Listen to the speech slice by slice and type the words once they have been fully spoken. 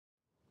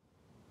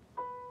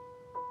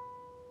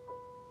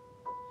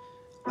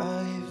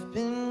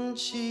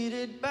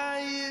cheated by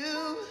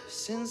you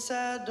since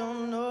I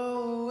don't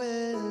know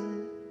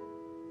when.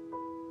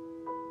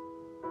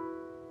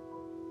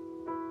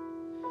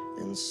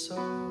 And so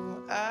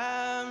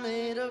I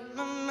made up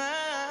my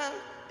mind,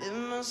 it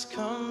must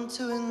come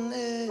to an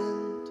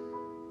end.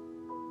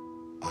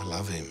 I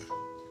love him.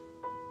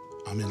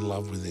 I'm in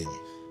love with him.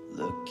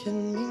 Look at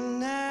me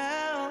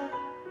now.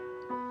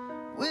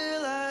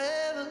 Will I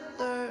ever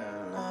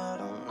learn? I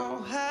don't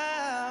know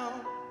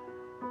how.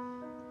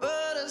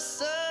 But I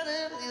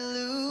suddenly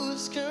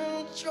lose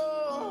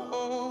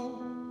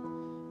control.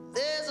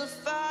 There's a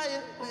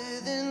fire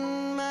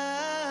within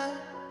my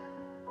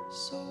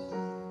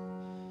soul.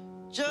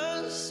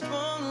 Just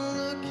wanna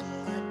look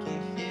and I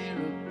can hear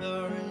a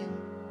burning.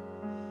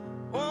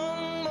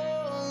 One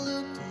more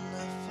look and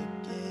I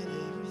forget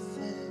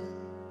everything.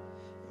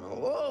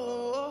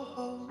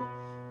 Whoa,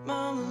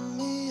 Mamma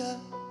Mia,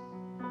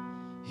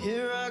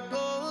 here I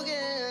go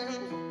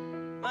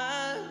again.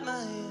 My,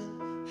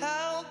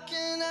 how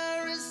can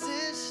I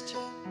resist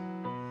you?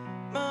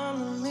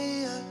 Mamma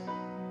Mia,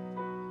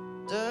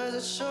 does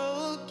it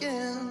show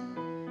again?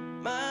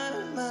 My,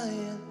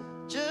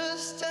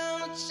 just how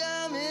much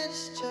I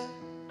missed you.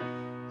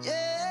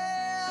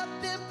 Yeah,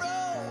 I've been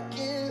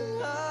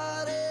broken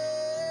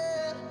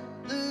hearted,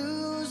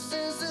 blue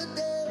since the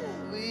day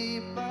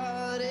we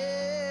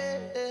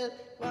parted.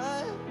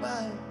 Why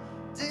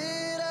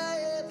did I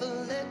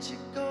ever let you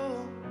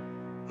go?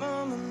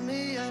 Mamma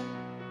Mia,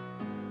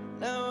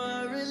 now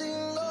I really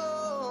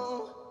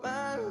know.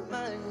 My,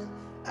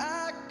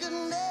 I could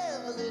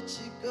never let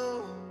you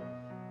go.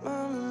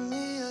 Mamma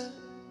Mia,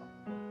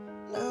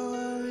 now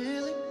I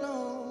really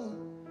know.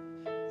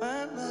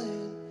 My,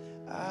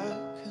 I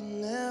could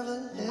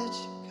never let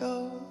you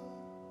go.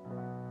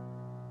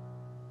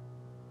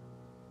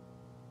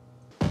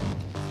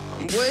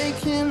 I'm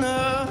waking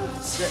up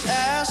to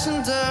ash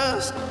and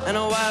dust, and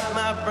I wipe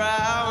my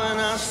brow and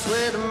I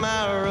sweat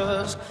my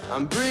rust.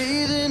 I'm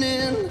breathing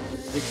in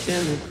the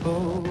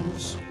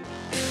chemicals.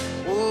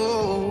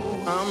 Whoa,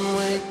 I'm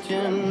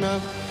waking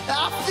up.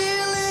 I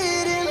feel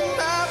it in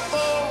my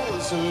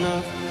bones,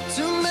 enough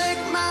to make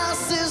my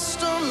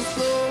systems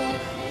flow.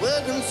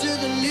 Welcome to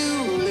the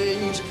new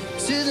age,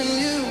 to the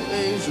new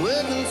age.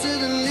 Welcome to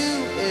the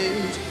new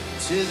age,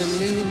 to the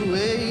new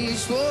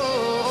age.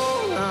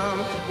 Whoa,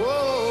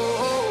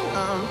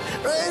 I'm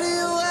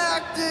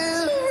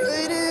radioactive,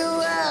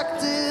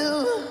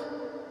 radioactive.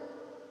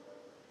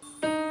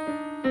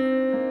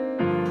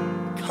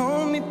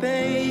 Call me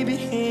baby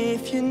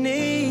if you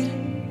need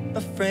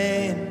a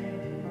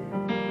friend.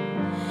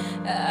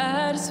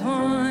 I just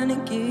wanna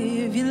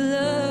give you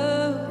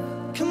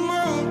love. Come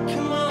on,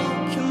 come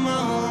on, come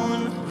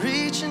on.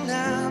 Reaching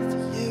out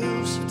for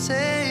you, so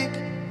take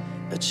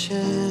a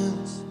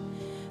chance.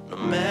 No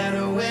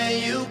matter where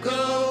you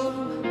go,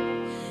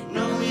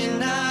 no, you're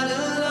not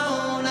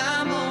alone.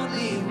 I'm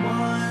only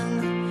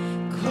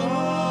one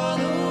call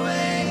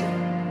away.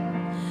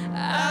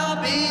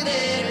 I'll be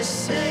there to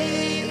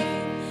save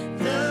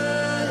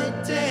the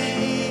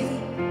day.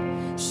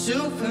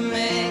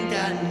 Superman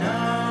got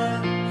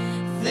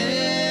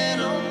nothing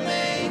on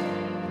me.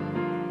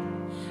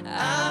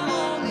 I'm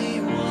only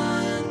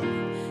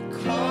one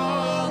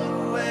call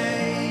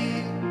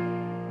away.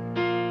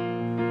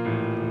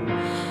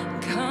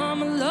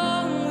 Come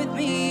along with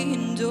me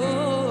and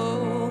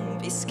don't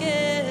be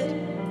scared.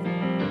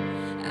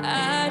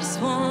 I just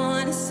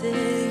wanna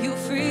set you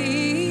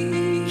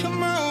free.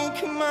 Come on,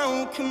 come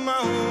on, come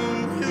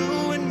on.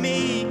 You and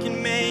me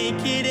can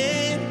make it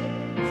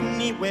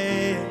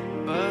anywhere.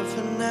 But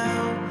for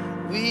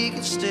now, we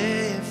can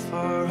stay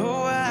for a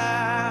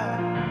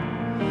while.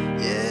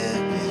 Yeah,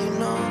 you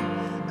know,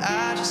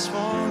 I just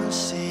wanna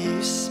see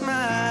you smile.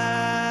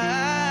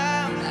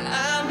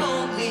 I'm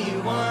only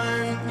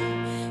one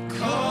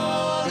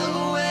call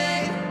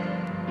away.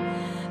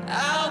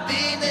 I'll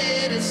be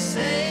there to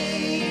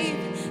save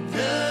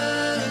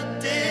the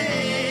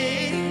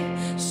day.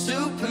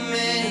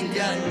 Superman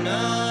got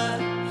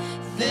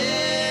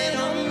nothing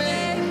on me.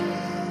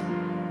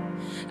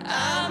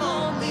 I'm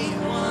only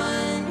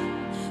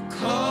one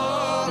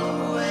call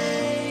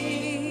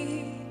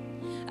away.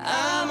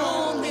 I'm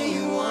only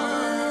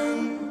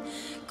one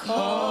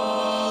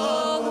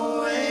call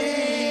away.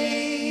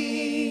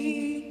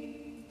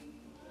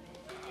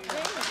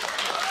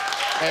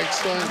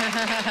 Excellent.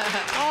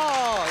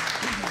 Oh,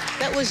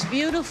 that was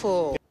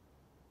beautiful.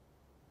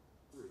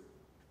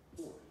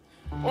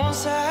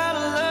 Once I had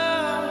a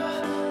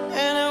love,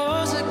 and it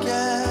was a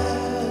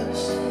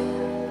gas.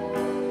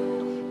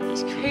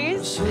 It's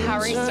crazy.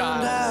 Harry Turned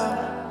Styles. out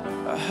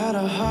I had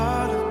a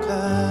heart of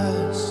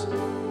glass.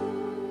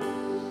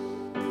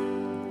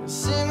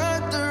 Seemed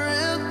like the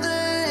real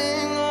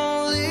thing,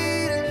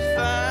 only to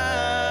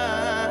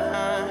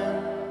find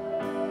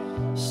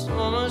so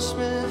much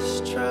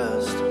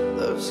mistrust,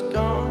 love's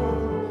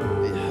gone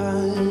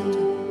behind.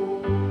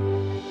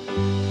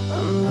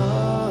 I'm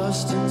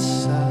lost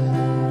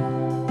inside,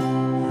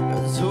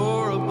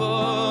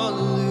 adorable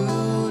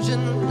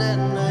illusion that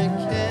I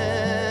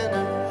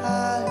cannot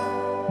hide.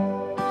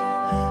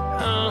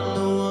 I'm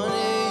the one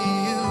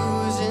you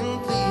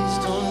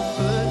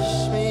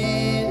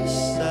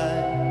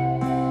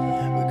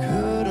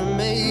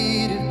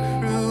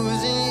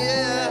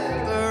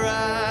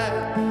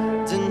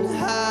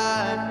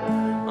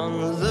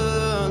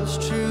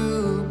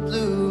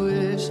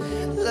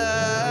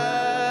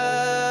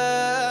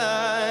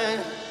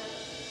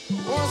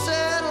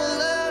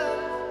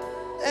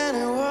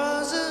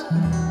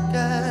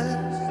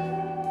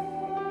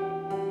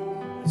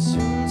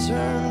Soon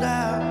turned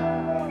out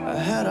I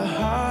had a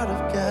heart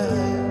of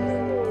gold.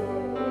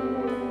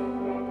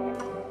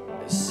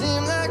 It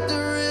seemed like the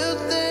real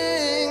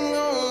thing,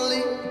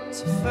 only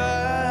to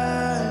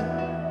find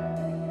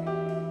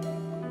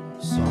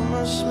so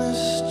much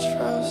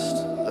mistrust,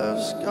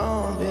 love's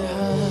gone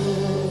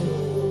behind.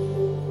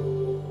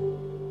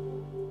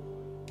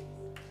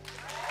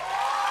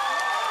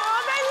 Oh,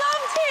 they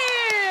loved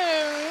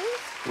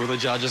him. Will the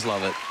judges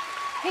love it?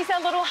 He's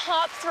our little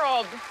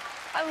heartthrob.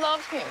 I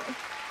love him.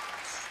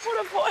 What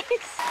a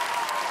voice.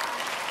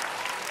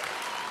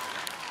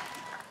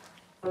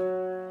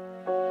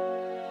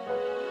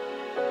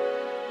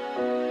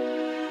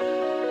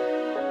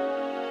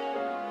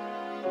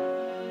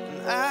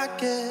 I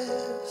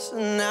guess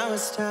now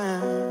it's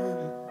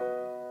time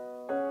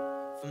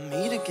for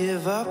me to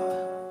give up.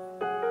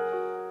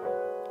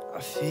 I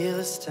feel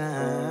it's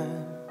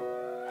time.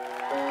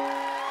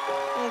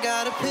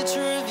 Got a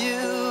picture of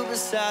you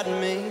beside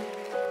me.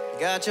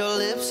 Got your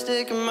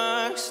lipstick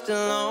mark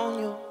still on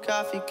your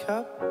coffee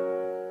cup.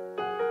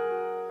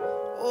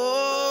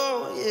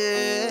 Oh,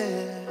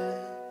 yeah.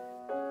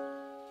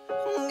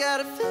 Got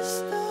a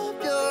fist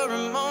up your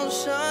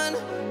emotion.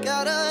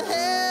 Got a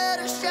head,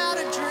 a shot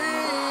of dreams.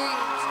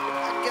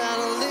 I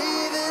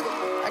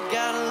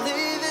gotta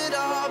leave it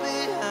all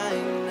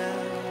behind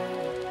now.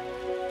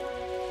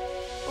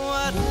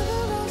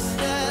 Whatever I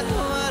said,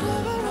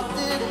 whatever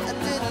I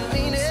didn't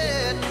mean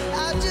it.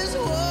 I just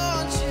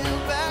want you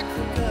back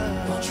for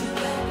good. Want you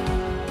back,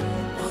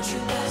 want you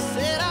back.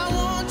 Said I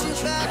want you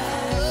back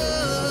for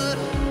good.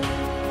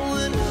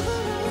 Whenever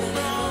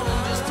I'm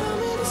wrong, just tell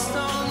me the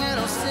song and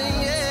I'll sing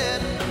it.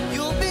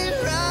 You'll be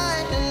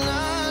right and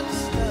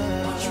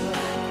understood. Want you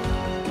back,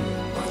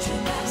 want you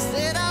back.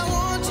 Said I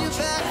want you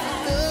back for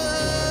good.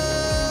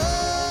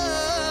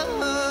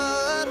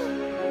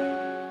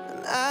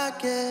 And I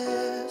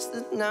guess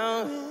that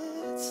now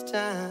it's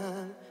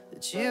time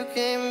that you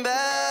came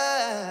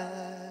back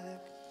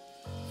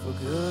for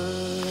good.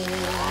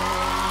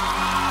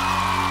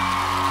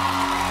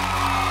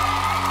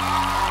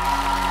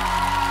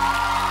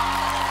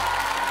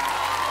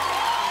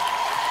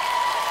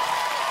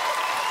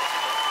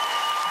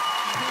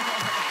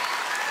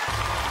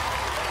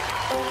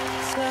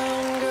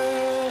 Uptown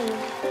girl,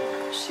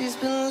 she's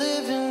been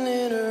living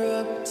in her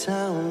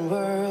uptown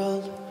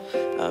world.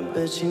 I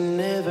bet she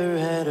never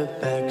had a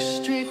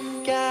backstreet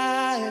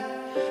guy.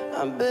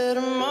 I bet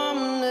her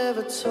mama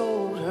never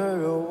told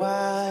her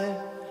why.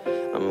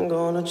 I'm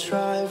gonna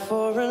try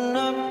for an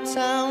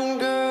uptown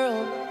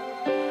girl.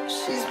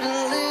 She's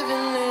been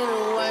living in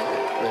a white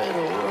bread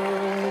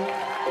world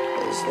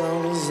as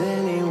long as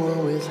anyone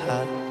with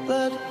hot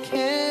blood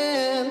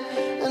can.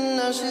 And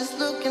now she's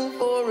looking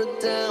for a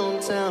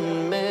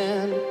downtown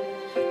man.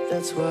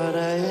 That's what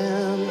I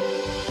am.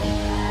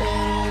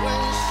 And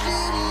when she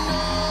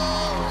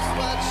knows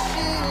what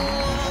she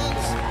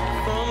wants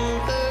from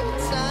her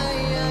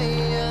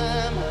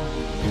time,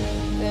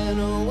 and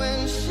when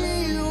she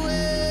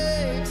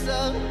wakes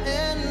up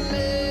and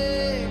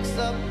makes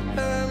up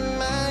her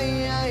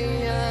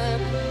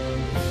mind,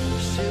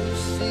 she'll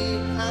see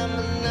I'm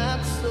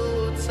not so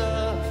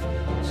tough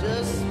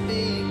just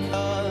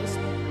because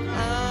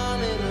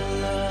I'm in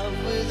love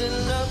with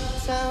an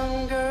uptown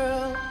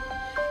girl.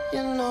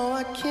 You know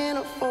I can't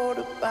afford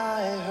to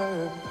buy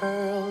her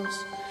pearls,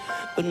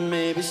 but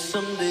maybe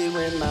someday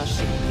when my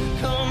ship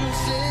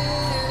comes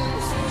in,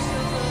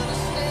 she'll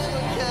understand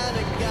what kind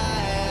of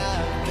guy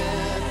I've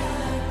been.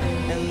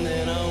 And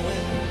then I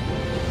went,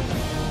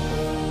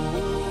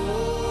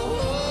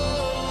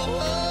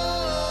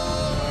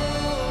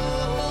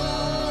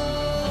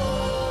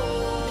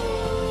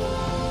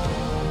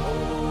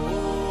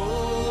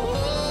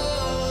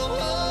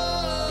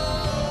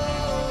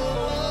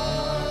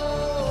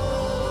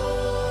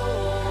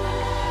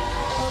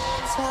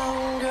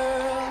 uptown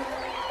girl,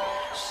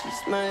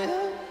 she's my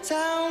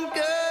uptown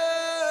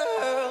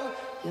girl.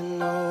 You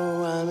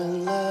know I'm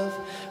in love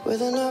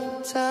with an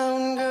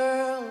uptown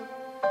girl.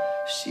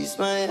 She's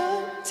my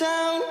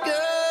uptown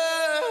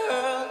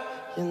girl.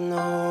 You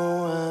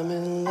know I'm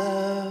in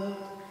love.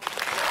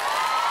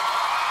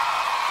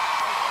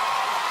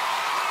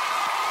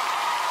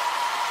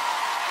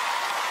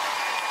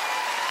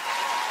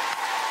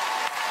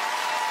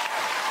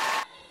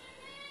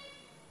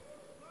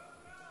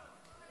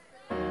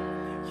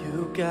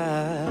 You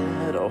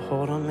got a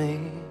hold on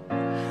me,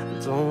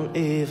 don't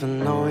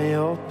even know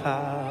your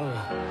power.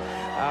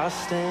 I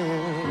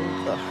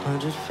stand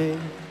 100 feet,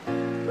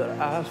 but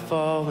I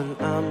fall when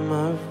I'm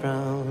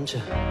around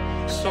you.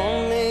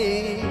 Show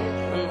me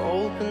an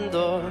open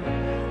door,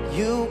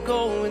 you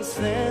go and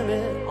slam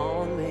it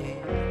on me.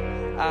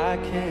 I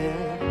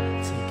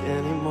can't take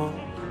anymore.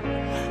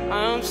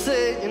 I'm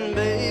saying,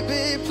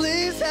 baby,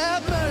 please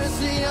have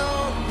mercy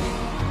on me.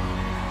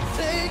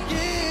 Take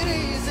it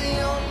easy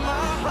on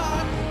my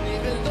heart,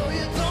 even though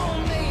you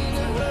don't mean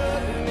to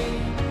hurt me.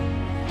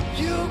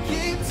 You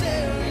keep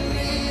tearing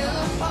me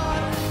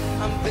apart.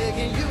 I'm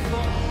begging you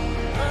for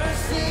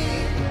mercy,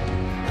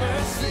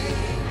 mercy.